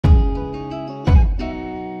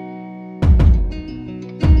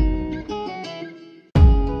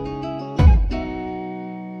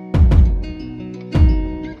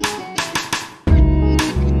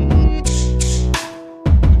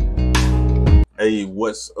Hey,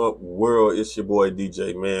 what's up, world? It's your boy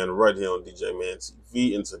DJ Man right here on DJ Man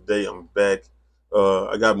TV, and today I'm back.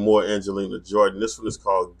 I got more Angelina Jordan. This one is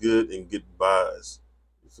called Good and Goodbyes.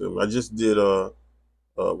 You feel me? I just did what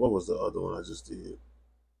was the other one I just did?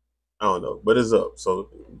 I don't know, but it's up. So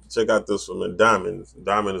check out this one, man. Diamond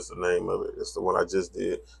is the name of it. It's the one I just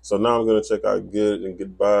did. So now I'm gonna check out Good and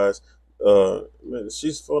Goodbyes. Man,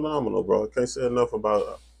 she's phenomenal, bro. I can't say enough about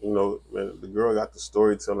her. You know, man, the girl got the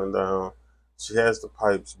storytelling down. She has the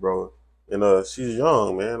pipes, bro, and she's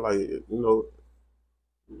young, man. Like, you know,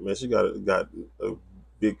 man, she got a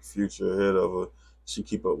big future ahead of her. She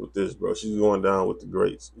keep up with this, bro. She's going down with the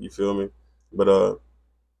greats. You feel me? But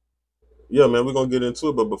yeah, man, we're gonna get into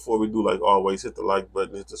it. But before we do, like always, hit the like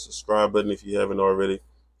button, hit the subscribe button if you haven't already.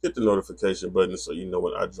 Hit the notification button so you know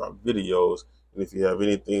when I drop videos. And if you have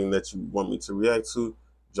anything that you want me to react to,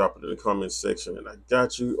 drop it in the comment section, and I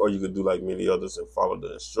got you. Or you could do like many others and follow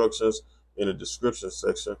the instructions in the description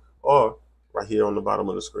section or right here on the bottom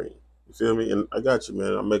of the screen. You feel me? And I got you,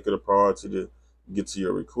 man. I make it a priority to get to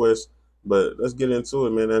your request. But let's get into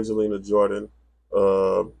it, man. Angelina Jordan,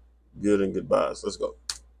 Good and Goodbyes. Let's go.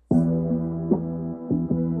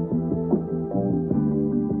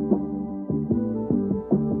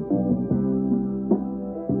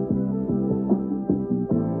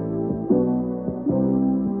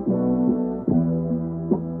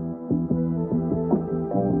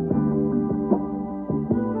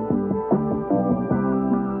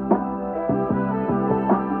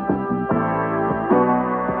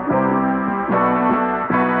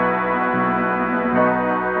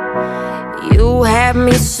 You had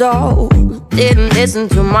me so, didn't listen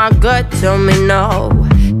to my gut, tell me no.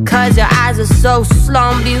 Cause your eyes are so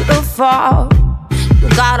slow and beautiful. You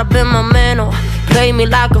got up in my mental, play me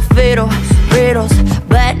like a fiddle, riddles.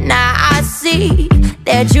 But now I see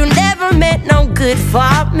that you never meant no good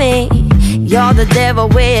for me. You're the devil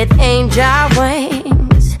with angel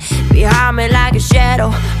wings, behind me like a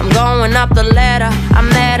shadow. I'm going up the ladder, I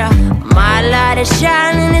met her. My light is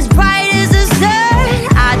shining as bright as the sun.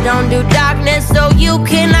 I don't do darkness, so you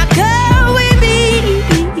cannot come with me.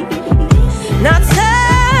 Not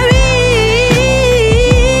sorry.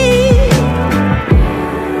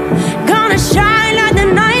 Gonna shine like the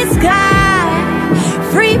night sky,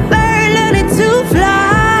 free bird learning to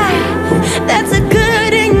fly. That's a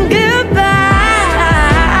good and goodbye.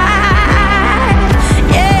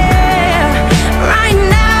 Yeah, right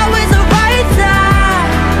now is the right time.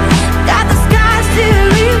 Got the skies to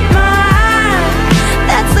read mine.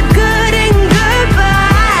 That's a good and goodbye.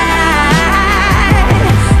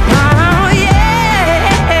 Oh yeah,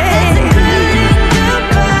 that's a good and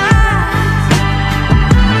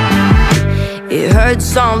goodbye. It hurts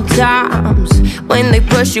sometimes when they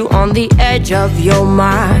push you on the edge of your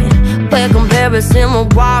mind, where comparison will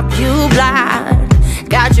rob you blind.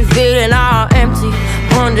 Got you feeling all empty,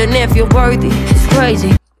 wondering if you're worthy. It's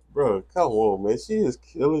crazy. Bro, come on, man. She is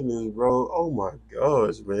killing this, bro. Oh my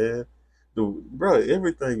gosh, man. Bro,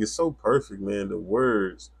 everything is so perfect, man. The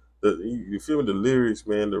words, you feel me? The lyrics,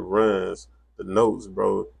 man, the rhymes, the notes,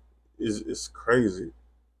 bro. It's crazy.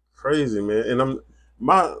 Crazy, man. And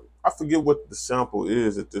I forget what the sample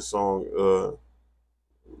is that this song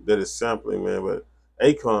that is sampling, man, but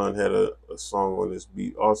Akon had a song on this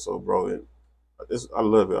beat also, bro, and I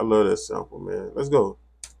love it. I love that sample, man. Let's go.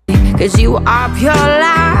 Cause you are pure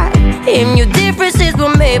light, and your differences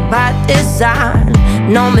were made by design.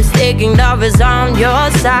 No mistaking love is on your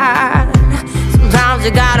side. Sometimes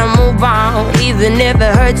you gotta move on, even if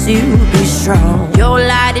it hurts you, be strong. Your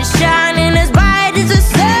light is shining as bright as the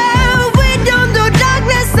sun. We don't do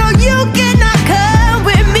darkness, so you cannot come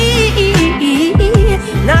with me.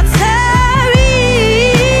 Not sorry.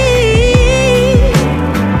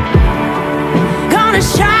 Gonna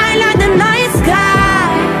shine like the night sky,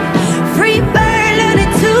 free bird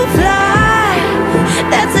learning to fly.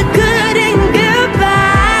 That's a good and goodbye.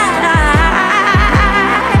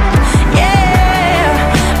 Yeah,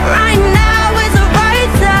 right now is the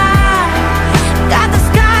right time. Got the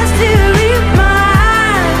skies to read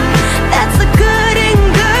mine. That's a good and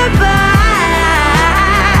goodbye.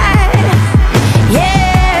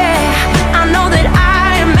 Yeah, I know that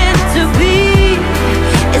I am meant to be.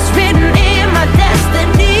 It's written in my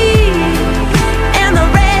destiny, and the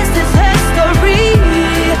rest is her story.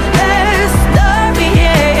 Her story,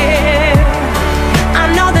 yeah. I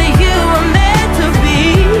know that you are meant to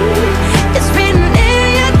be. It's written in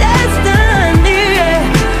your destiny,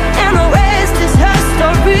 and the rest is her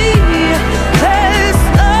story. Her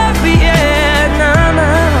story, yeah. Nah,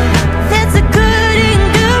 nah. That's a good and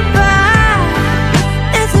goodbye.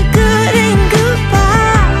 That's a good and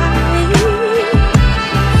goodbye.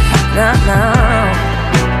 Nah, nah.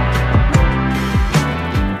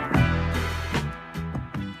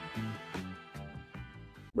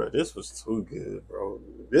 this was too good, bro.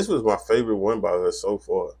 This was my favorite one by her so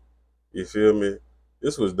far. You feel me?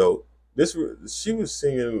 This was dope. She was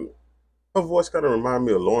singing. Her voice kind of reminded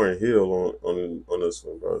me of Lauryn Hill on this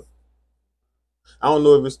one, bro. I don't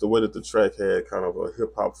know if it's the way that the track had kind of a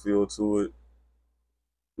hip hop feel to it.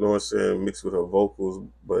 You know what I'm saying? Mixed with her vocals,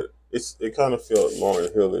 but it kind of felt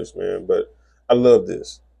Lauryn Hillish, man. But I love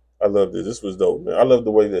this. I love this. This was dope, man. I love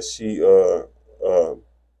the way that she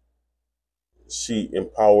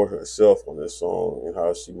empowered herself on this song and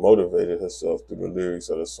how she motivated herself through the lyrics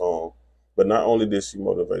of the song. But not only did she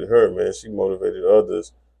motivate her, man, she motivated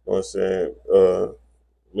others. You know what I'm saying?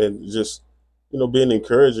 Man, just being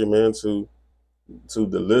encouraging, man, to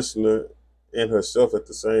the listener and herself at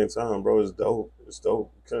the same time, bro. It's dope. It's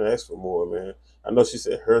dope. You couldn't ask for more, man. I know she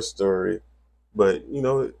said her story, but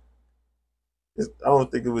I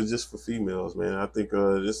don't think it was just for females, man. I think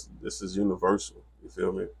this is universal. You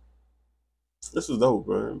feel me? This was dope,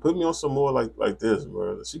 bro. Put me on some more like this,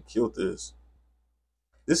 bro. She killed this.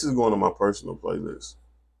 This is going on my personal playlist.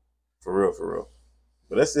 For real, for real.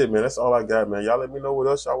 But that's it, man. That's all I got, man. Y'all let me know what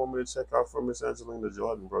else y'all want me to check out from Miss Angelina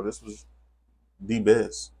Jordan, bro. This was the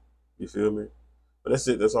best. You feel me? But that's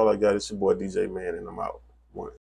it. That's all I got. It's your boy DJ Mann, and I'm out. One.